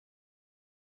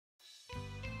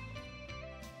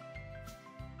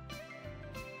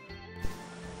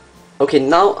Okay,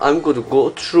 now I'm going to go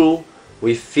through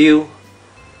with you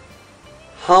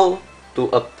how to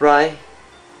apply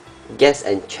guess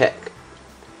and check,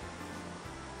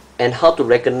 and how to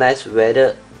recognize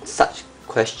whether such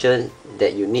question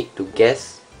that you need to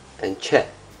guess and check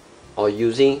or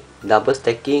using double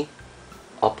stacking,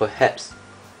 or perhaps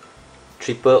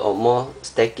triple or more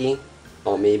stacking,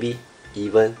 or maybe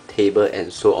even table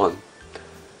and so on.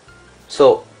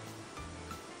 So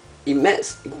in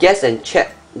maths, guess and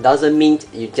check doesn't mean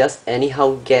you just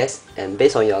anyhow guess and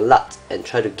based on your luck and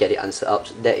try to get the answer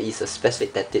out. There is a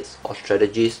specific tactics or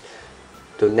strategies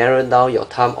to narrow down your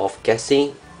time of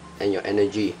guessing and your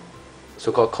energy,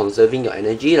 so-called conserving your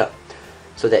energy lah,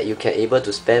 so that you can able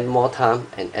to spend more time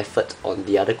and effort on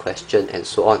the other question and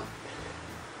so on.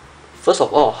 First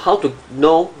of all, how to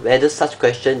know whether such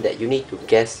question that you need to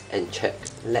guess and check.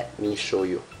 Let me show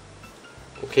you.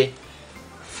 Okay,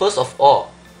 first of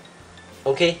all,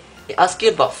 okay, it asks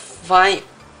you about find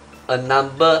a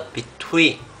number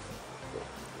between,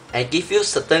 I give you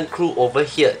certain clue over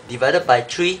here, divided by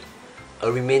 3,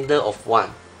 a remainder of 1,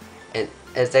 and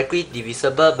exactly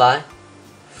divisible by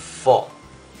 4.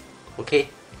 Okay,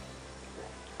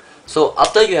 so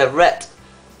after you have read,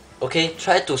 okay,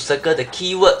 try to circle the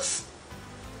keywords.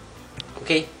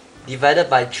 Okay, divided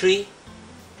by 3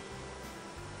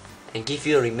 and give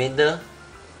you a remainder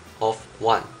of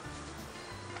 1,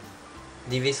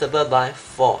 divisible by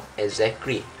 4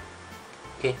 exactly.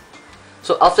 Okay,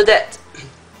 so after that,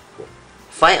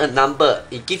 find a number.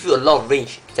 It gives you a lot of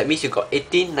range. That means you got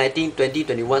 18, 19, 20,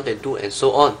 21, 22 and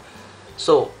so on.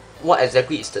 So what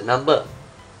exactly is the number?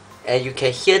 And you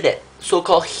can hear that,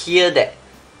 so-called hear that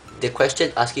the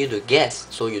question asking you to guess,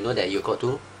 so you know that you got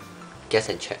to guess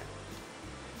and check.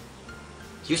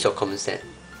 Use your common sense.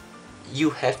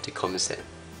 You have the common sense.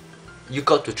 You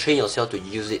got to train yourself to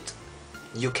use it.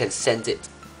 You can sense it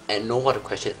and know what the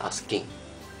question is asking.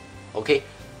 Okay,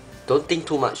 don't think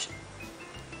too much.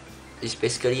 It's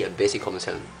basically a basic common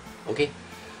sense. Okay,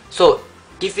 so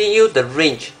giving you the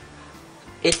range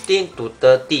 18 to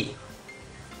 30,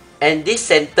 and this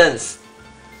sentence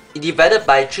divided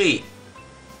by 3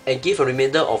 and give a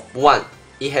remainder of 1.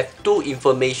 It have 2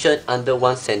 information under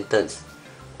one sentence.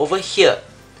 Over here,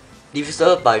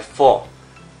 divisible by 4,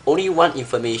 only 1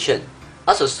 information.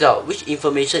 Ask yourself which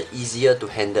information easier to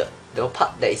handle. The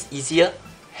part that is easier,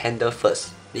 handle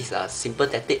first. These are simple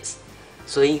tactics.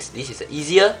 So this is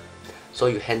easier, so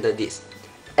you handle this.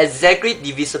 Exactly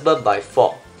divisible by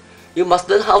 4. You must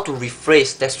learn how to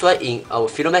rephrase. That's why in our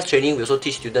Filomaths training, we also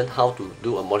teach students how to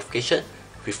do a modification,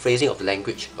 rephrasing of the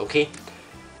language. Okay,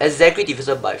 exactly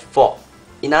divisible by 4.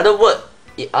 In other words,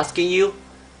 it asking you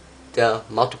the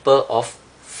multiple of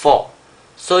 4.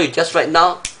 So you just write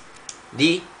down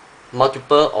the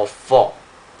multiple of 4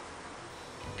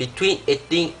 between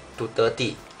 18 to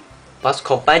 30. Must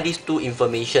combine these 2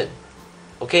 information.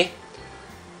 Okay,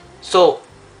 so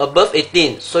above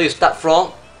 18, so you start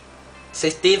from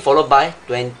 16 followed by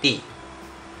 20,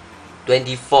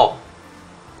 24,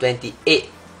 28,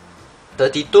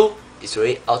 32 is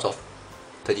already out of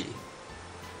 30.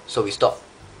 So we stop.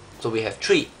 So we have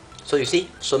 3. So you see,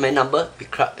 so many number we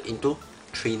crack into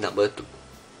 3 number to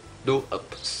do a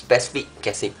specific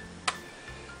guessing.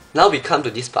 Now we come to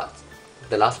this part,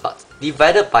 the last part,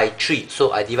 divided by 3.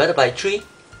 So I divided by 3,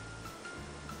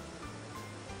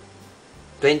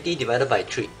 20 divided by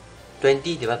 3,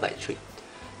 20 divided by 3,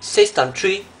 6 times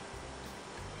 3,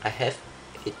 I have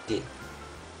 18.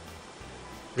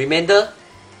 Remainder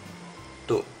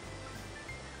 2.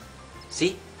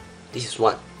 See, this is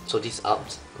 1, so this is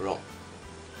out, wrong.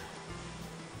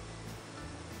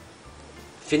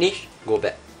 Finish, go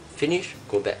back. Finish,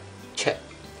 go back. Check.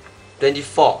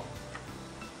 24.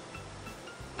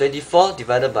 24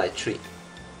 divided by 3.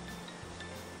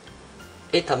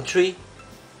 8 times 3,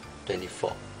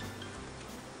 24.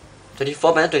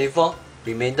 24 minus 24,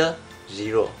 remainder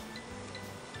 0.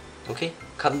 Okay,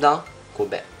 come down, go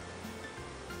back.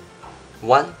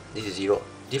 1, this is 0.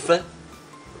 Different,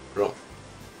 wrong.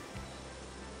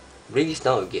 Bring this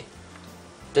down again.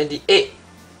 28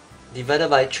 divided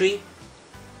by 3.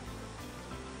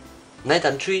 9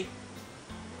 times 3,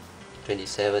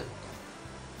 27.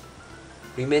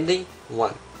 Remaining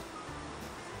 1.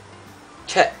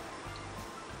 Check.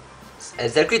 It's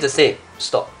exactly the same.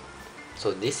 Stop.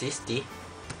 So this is the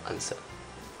answer.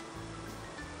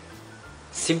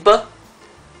 Simple.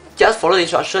 Just follow the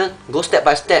instruction. Go step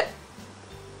by step.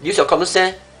 Use your common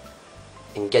sense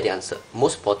and get the answer.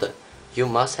 Most important, you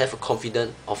must have a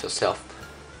confidence of yourself,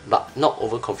 but not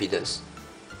overconfidence.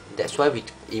 That's why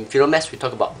in Filomaths we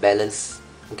talk about balance.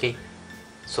 Okay,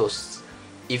 so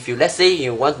if you, let's say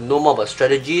you want to know more about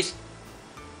strategies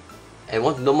and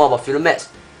want to know more about Filomaths,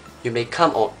 you may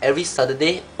come on every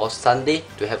Saturday or Sunday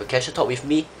to have a casual talk with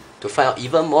me to find out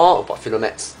even more about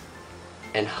Filomaths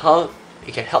and how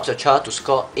it can help your child to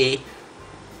score A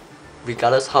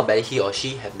regardless how badly he or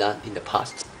she have done in the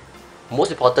past.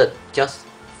 Most important, just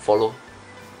follow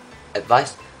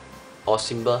advice or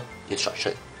simple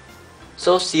instruction.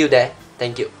 So see you there.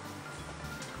 Thank you.